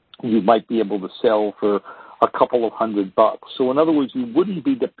you might be able to sell for a couple of $100. So in other words, you wouldn't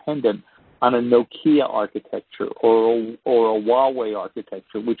be dependent on a Nokia architecture or a Huawei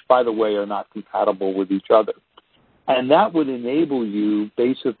architecture, which, by the way, are not compatible with each other. And that would enable you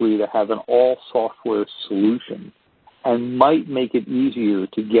basically to have an all-software solution and might make it easier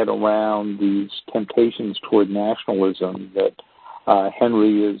to get around these temptations toward nationalism that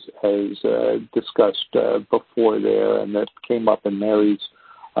Henry has discussed before there and that came up in Mary's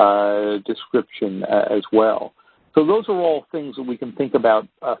description as well. So those are all things that we can think about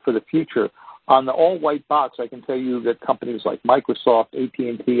for the future. On the all-white box, I can tell you that companies like Microsoft,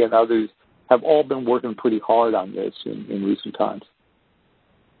 AT&T, and others have all been working pretty hard on this in recent times.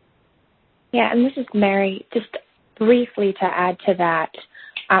 Yeah, and this is Mary. Just briefly to add to that,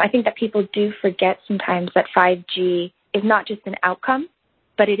 I think that people do forget sometimes that 5G is not just an outcome,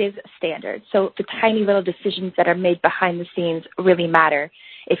 but it is a standard. So the tiny little decisions that are made behind the scenes really matter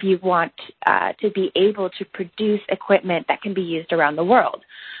if you want to be able to produce equipment that can be used around the world,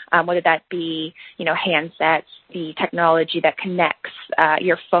 whether that be, handsets, the technology that connects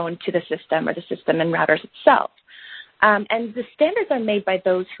your phone to the system or the system and routers itself. And the standards are made by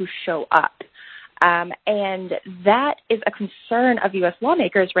those who show up. And that is a concern of U.S.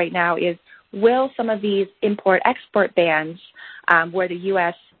 lawmakers right now is will some of these import-export bans where the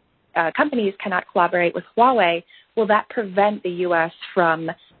U.S. Companies cannot collaborate with Huawei, will that prevent the U.S. from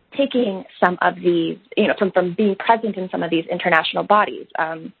taking some of these, from being present in some of these international bodies?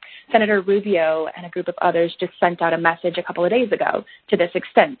 Senator Rubio and a group of others just sent out a message a couple of days ago to this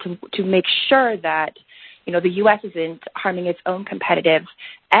extent, to make sure that the U.S. isn't harming its own competitive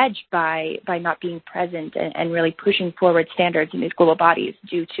edge by not being present and really pushing forward standards in these global bodies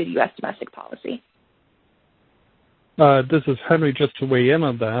due to the U.S. domestic policy. This is Henry, just to weigh in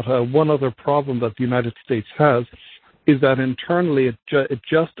on that. One other problem that the United States has is that internally it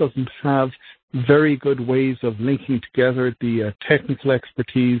just doesn't have very good ways of linking together the technical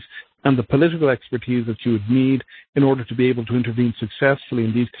expertise and the political expertise that you would need in order to be able to intervene successfully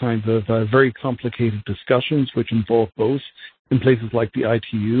in these kinds of very complicated discussions, which involve both in places like the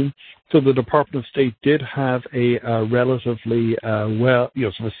ITU. So the Department of State did have a relatively, sort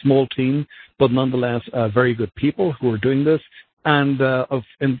of small team, but nonetheless very good people who are doing this. And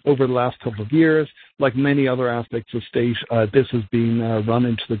over the last couple of years, like many other aspects of state, this has been run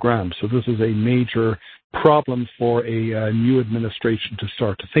into the ground. So this is a major problem for a new administration to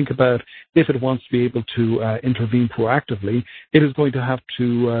start to think about. If it wants to be able to intervene proactively, it is going to have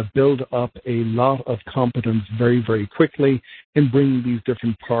to build up a lot of competence very, very quickly in bringing these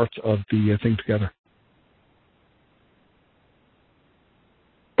different parts of the thing together.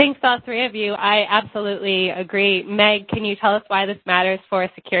 Thanks, all three of you. I absolutely agree. Meg, can you tell us why this matters for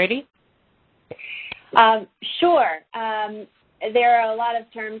security? Sure. There are a lot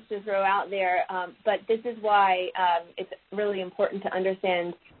of terms to throw out there, but this is why it's really important to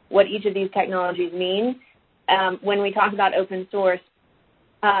understand what each of these technologies mean. When we talk about open source,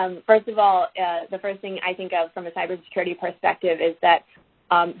 first of all, the first thing I think of from a cybersecurity perspective is that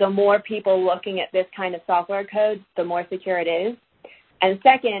the more people looking at this kind of software code, the more secure it is. And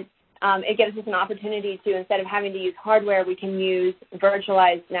second, it gives us an opportunity to, instead of having to use hardware, we can use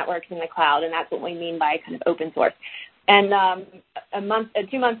virtualized networks in the cloud, and that's what we mean by kind of open source. And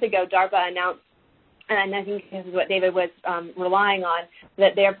 2 months ago, DARPA announced, and I think this is what David was relying on,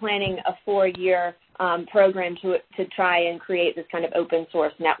 that they're planning a 4-year program to try and create this kind of open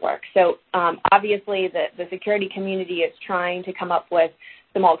source network. So obviously the security community is trying to come up with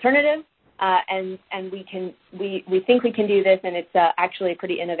some alternatives. And we think we can do this, and it's actually a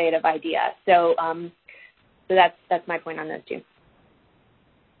pretty innovative idea. So that's my point on those two.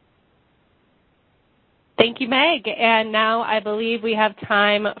 Thank you, Meg. And now I believe we have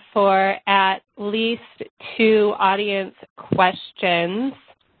time for at least 2 audience questions.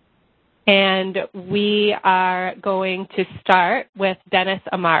 And we are going to start with Dennis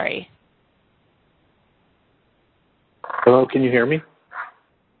Amari. Hello, can you hear me?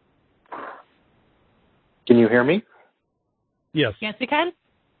 Can you hear me? Yes. Yes, we can.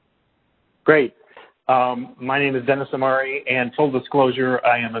 Great. My name is Dennis Amari, and full disclosure,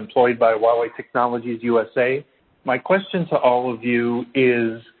 I am employed by Huawei Technologies USA. My question to all of you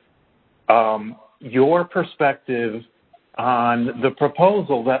is your perspective on the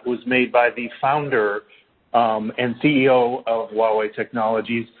proposal that was made by the founder and CEO of Huawei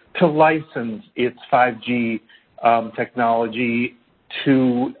Technologies to license its 5G technology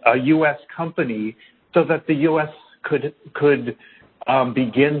to a U.S. company so that the U.S. could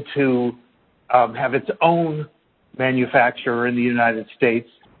begin to have its own manufacturer in the United States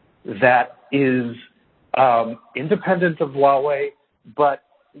that is independent of Huawei, but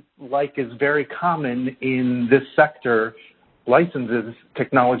like is very common in this sector, licenses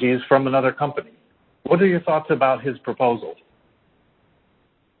technologies from another company. What are your thoughts about his proposal?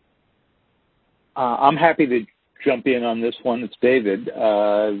 I'm happy to jump in on this one. It's David,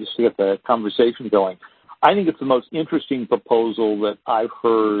 just to get the conversation going. I think it's the most interesting proposal that I've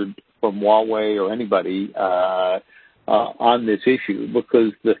heard from Huawei or anybody on this issue,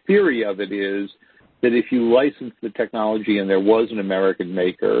 because the theory of it is that if you license the technology and there was an American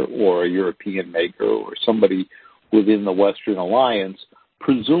maker or a European maker or somebody within the Western Alliance,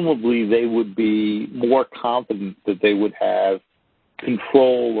 presumably they would be more confident that they would have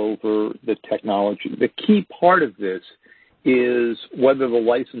control over the technology. The key part of this is whether the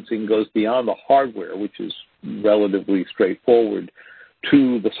licensing goes beyond the hardware, which is relatively straightforward,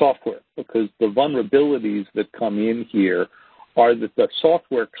 to the software, because the vulnerabilities that come in here are that the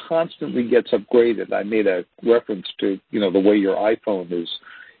software constantly gets upgraded. I made a reference to, the way your iPhone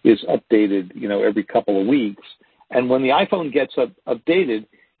is updated, every couple of weeks. And when the iPhone gets updated,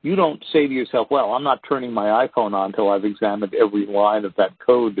 you don't say to yourself, well, I'm not turning my iPhone on until I've examined every line of that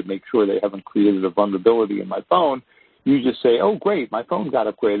code to make sure they haven't created a vulnerability in my phone. You just say, oh, great, my phone got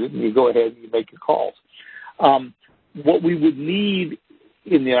upgraded, and you go ahead and you make your calls. What we would need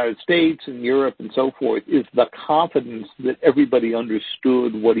in the United States and Europe and so forth is the confidence that everybody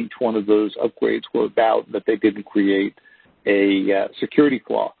understood what each one of those upgrades were about, that they didn't create a security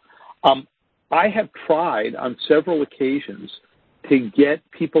flaw. I have tried on several occasions to get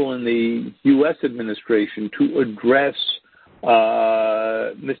people in the U.S. administration to address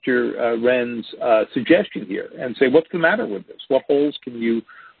Mr. Wren's suggestion here and say, what's the matter with this? What holes can you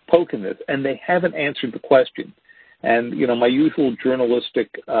poke in this? And they haven't answered the question. And, my usual journalistic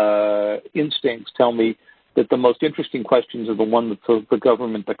instincts tell me that the most interesting questions are the ones that the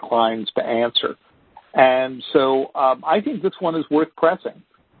government declines to answer. And so I think this one is worth pressing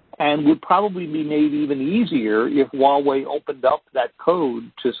and would probably be made even easier if Huawei opened up that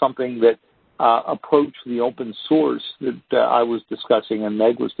code to something that approached the open source that I was discussing and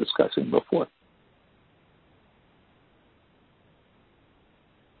Meg was discussing before.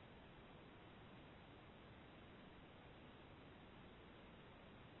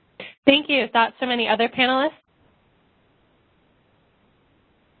 Thank you. Thoughts from any other panelists?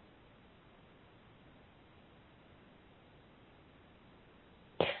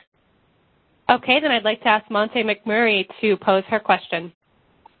 Okay, then I'd like to ask Monte McMurray to pose her question.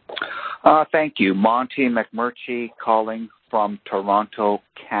 Thank you. Monte McMurray calling from Toronto,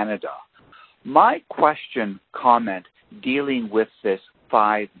 Canada. My question, comment, dealing with this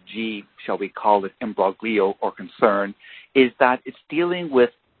 5G, shall we call it imbroglio or concern, is that it's dealing with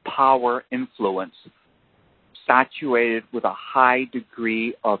power influence saturated with a high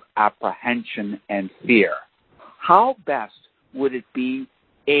degree of apprehension and fear. How best would it be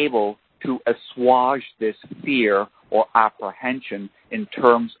able to assuage this fear or apprehension in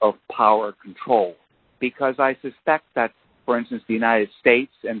terms of power control? Because I suspect that, for instance, the United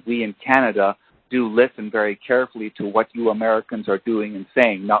States and we in Canada do listen very carefully to what you Americans are doing and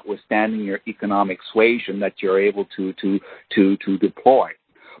saying, notwithstanding your economic suasion that you're able to deploy.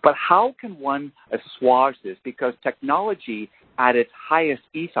 But how can one assuage this? Because technology at its highest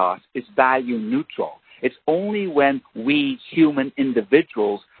ethos is value neutral. It's only when we human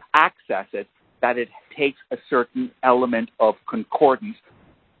individuals access it that it takes a certain element of concordance,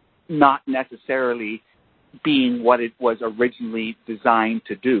 not necessarily being what it was originally designed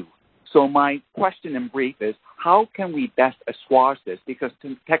to do. So my question in brief is, how can we best assuage this? Because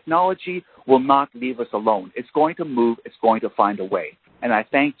technology will not leave us alone. It's going to move. It's going to find a way. And I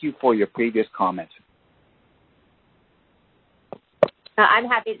thank you for your previous comment. I'm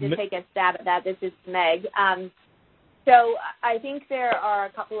happy to take a stab at that. This is Meg. So I think there are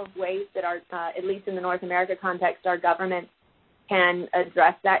a couple of ways that our, at least in the North America context, our government can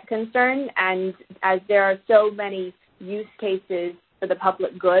address that concern. And as there are so many use cases for the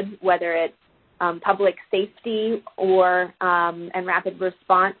public good, whether it's public safety or and rapid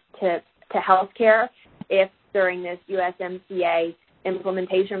response to healthcare, if during this USMCA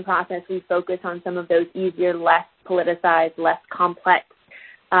implementation process we focus on some of those easier, less politicized, less complex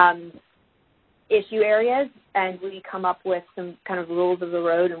issue areas, and we come up with some kind of rules of the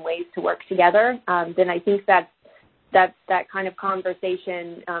road and ways to work together, then I think that kind of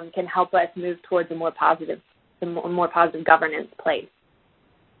conversation can help us move towards a more positive governance place.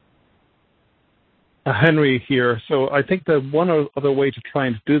 Henry here. So I think that one other way to try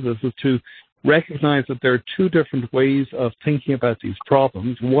and do this is to recognize that there are two different ways of thinking about these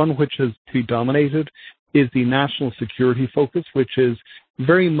problems. One which has predominated is the national security focus, which is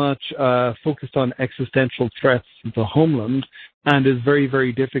very much focused on existential threats to the homeland and is very,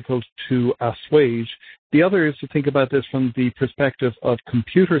 very difficult to assuage. The other is to think about this from the perspective of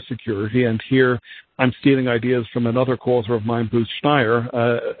computer security, and here I'm stealing ideas from another causer of mine, Bruce Schneier,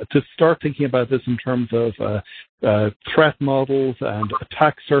 to start thinking about this in terms of threat models and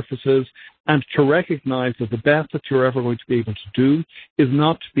attack surfaces, and to recognize that the best that you're ever going to be able to do is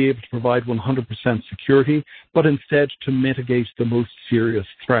not to be able to provide 100% security, but instead to mitigate the most serious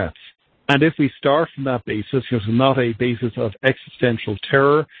threats. And if we start from that basis, not a basis of existential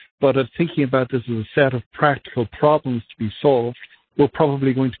terror, but of thinking about this as a set of practical problems to be solved, we're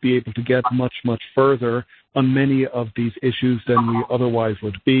probably going to be able to get much, much further on many of these issues than we otherwise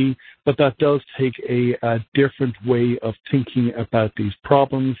would be. But that does take a different way of thinking about these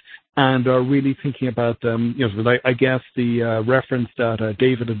problems and really thinking about them. I guess the reference that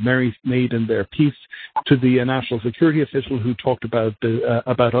David and Mary made in their piece to the national security official who talked about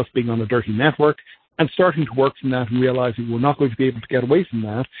us being on a dirty network, and starting to work from that and realizing we're not going to be able to get away from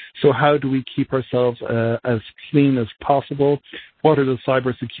that. So how do we keep ourselves as clean as possible? What are the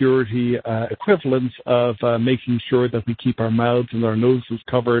cybersecurity equivalents of making sure that we keep our mouths and our noses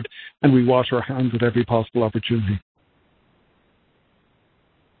covered and we wash our hands at every possible opportunity?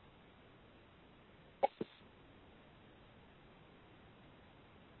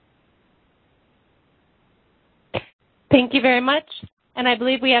 Thank you very much. And I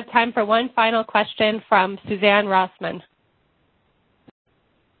believe we have time for one final question from Suzanne Rossman.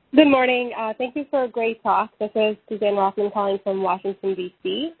 Good morning. Thank you for a great talk. This is Suzanne Rossman calling from Washington,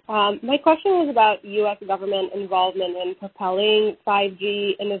 D.C. My question was about U.S. government involvement in propelling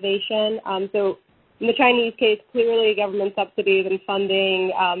 5G innovation. So in the Chinese case, clearly government subsidies and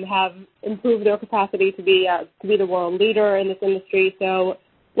funding have improved their capacity to be the world leader in this industry. So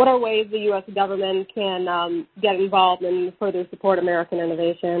what are ways the U.S. government can get involved and further support American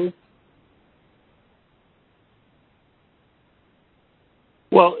innovation?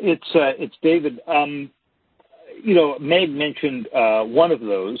 Well, it's David. Meg mentioned one of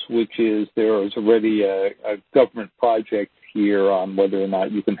those, which is there is already a government project here on whether or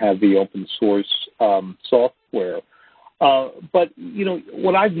not you can have the open source software. But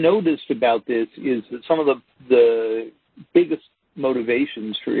what I've noticed about this is that some of the biggest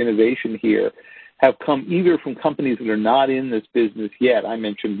motivations for innovation here have come either from companies that are not in this business yet. I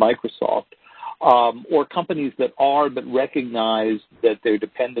mentioned Microsoft. Or companies that are but recognize that their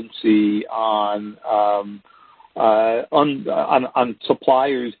dependency on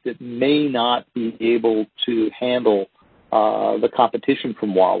suppliers that may not be able to handle the competition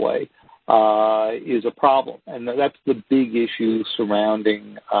from Huawei is a problem, and that's the big issue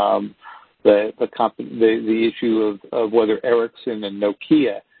surrounding the issue of whether Ericsson and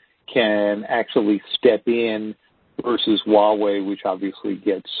Nokia can actually step in versus Huawei, which obviously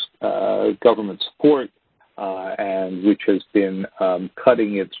gets government support and which has been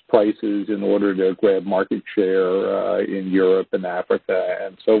cutting its prices in order to grab market share in Europe and Africa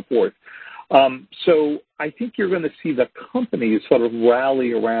and so forth. So I think you're going to see the companies sort of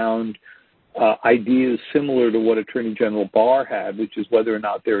rally around ideas similar to what Attorney General Barr had, which is whether or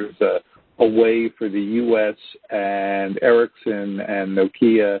not there's a way for the U.S. and Ericsson and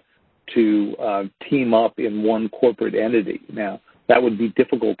Nokia to team up in one corporate entity. Now, that would be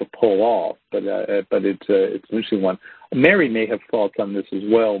difficult to pull off, but it's an interesting one. Mary may have thoughts on this as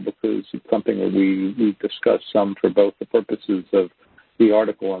well, because it's something that we've discussed some for both the purposes of the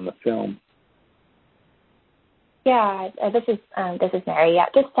article and the film. Yeah, this is Mary. Yeah,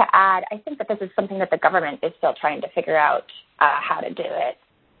 just to add, I think that this is something that the government is still trying to figure out how to do it.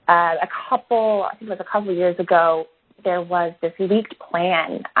 I think it was a couple of years ago, there was this leaked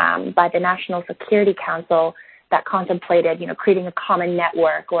plan by the National Security Council that contemplated, creating a common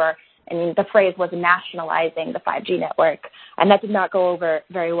network, the phrase was nationalizing the 5G network, and that did not go over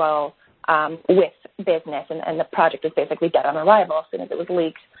very well with business, and the project was basically dead on arrival as soon as it was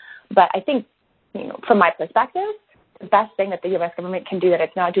leaked. But I think, from my perspective, the best thing that the U.S. government can do that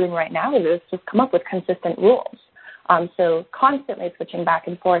it's not doing right now is just come up with consistent rules. So constantly switching back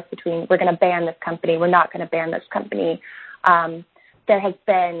and forth between we're going to ban this company, we're not going to ban this company. There has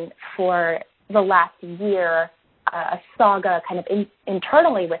been, for the last year, a saga kind of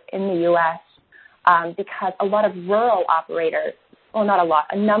internally within the U.S. Because a lot of rural operators, well, not a lot,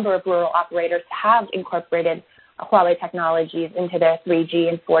 a number of rural operators have incorporated Huawei technologies into their 3G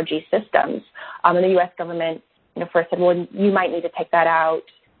and 4G systems. And the U.S. government, first said, well, you might need to take that out.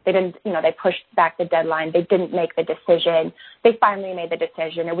 They didn't, they pushed back the deadline. They didn't make the decision. They finally made the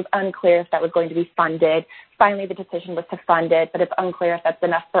decision. It was unclear if that was going to be funded. Finally, the decision was to fund it, but it's unclear if that's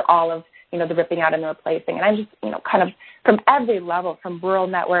enough for all of, the ripping out and the replacing. And I'm just, kind of from every level, from rural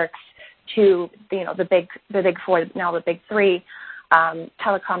networks to, the big four, now the big three,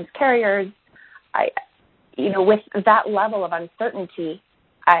 telecoms carriers, with that level of uncertainty,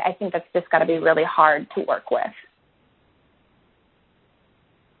 I think that's just got to be really hard to work with.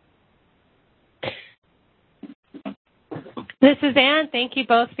 This is Anne. Thank you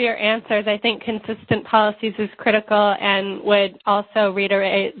both for your answers. I think consistent policies is critical and would also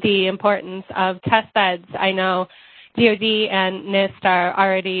reiterate the importance of test beds. I know DoD and NIST are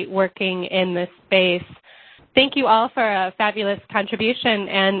already working in this space. Thank you all for a fabulous contribution,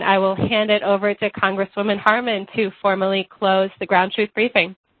 and I will hand it over to Congresswoman Harman to formally close the Ground Truth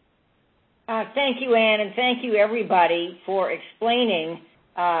Briefing. Thank you, Anne, and thank you, everybody, for explaining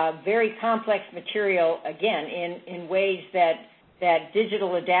very complex material, again, in ways that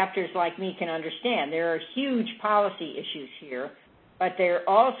digital adapters like me can understand. There are huge policy issues here, but there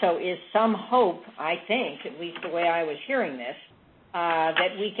also is some hope, I think, at least the way I was hearing this,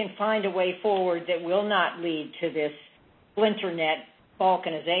 that we can find a way forward that will not lead to this splinternet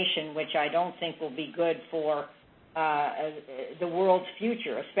balkanization, which I don't think will be good for the world's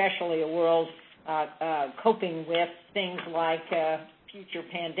future, especially a world coping with things like future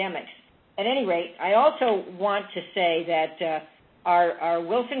pandemics. At any rate, I also want to say that our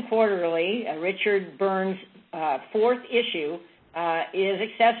Wilson Quarterly, Richard Burns' fourth issue, is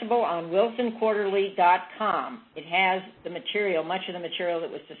accessible on wilsonquarterly.com. It has the material, much of the material that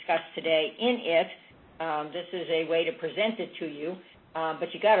was discussed today in it. This is a way to present it to you,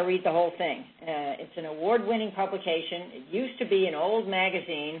 but you got to read the whole thing. It's an award-winning publication. It used to be an old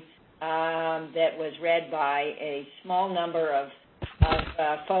magazine that was read by a small number of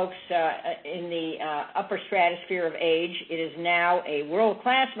folks in the upper stratosphere of age. It is now a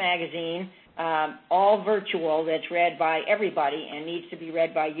world-class magazine, all virtual, that's read by everybody and needs to be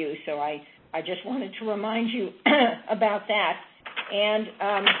read by you. So I just wanted to remind you about that. And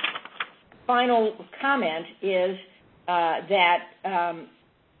final comment is that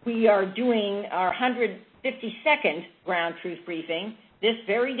we are doing our 152nd Ground Truth Briefing this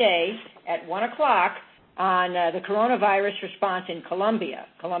very day at 1 o'clock on the coronavirus response in Colombia,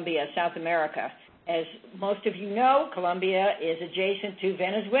 South America. As most of you know, Colombia is adjacent to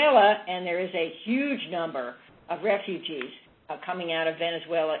Venezuela, and there is a huge number of refugees coming out of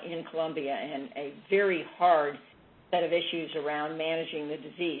Venezuela in Colombia, and a very hard set of issues around managing the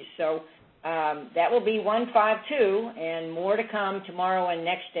disease. So that will be 152, and more to come tomorrow and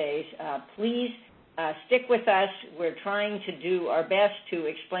next days. Please stick with us. We're trying to do our best to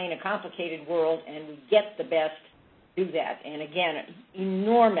explain a complicated world, and we get the best to do that. And again,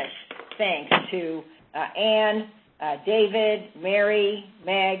 enormous thanks to Anne, David, Mary,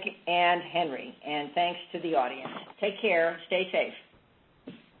 Meg, and Henry. And thanks to the audience. Take care. Stay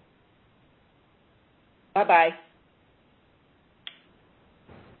safe. Bye-bye.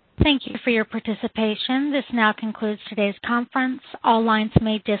 Thank you for your participation. This now concludes today's conference. All lines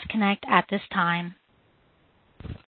may disconnect at this time.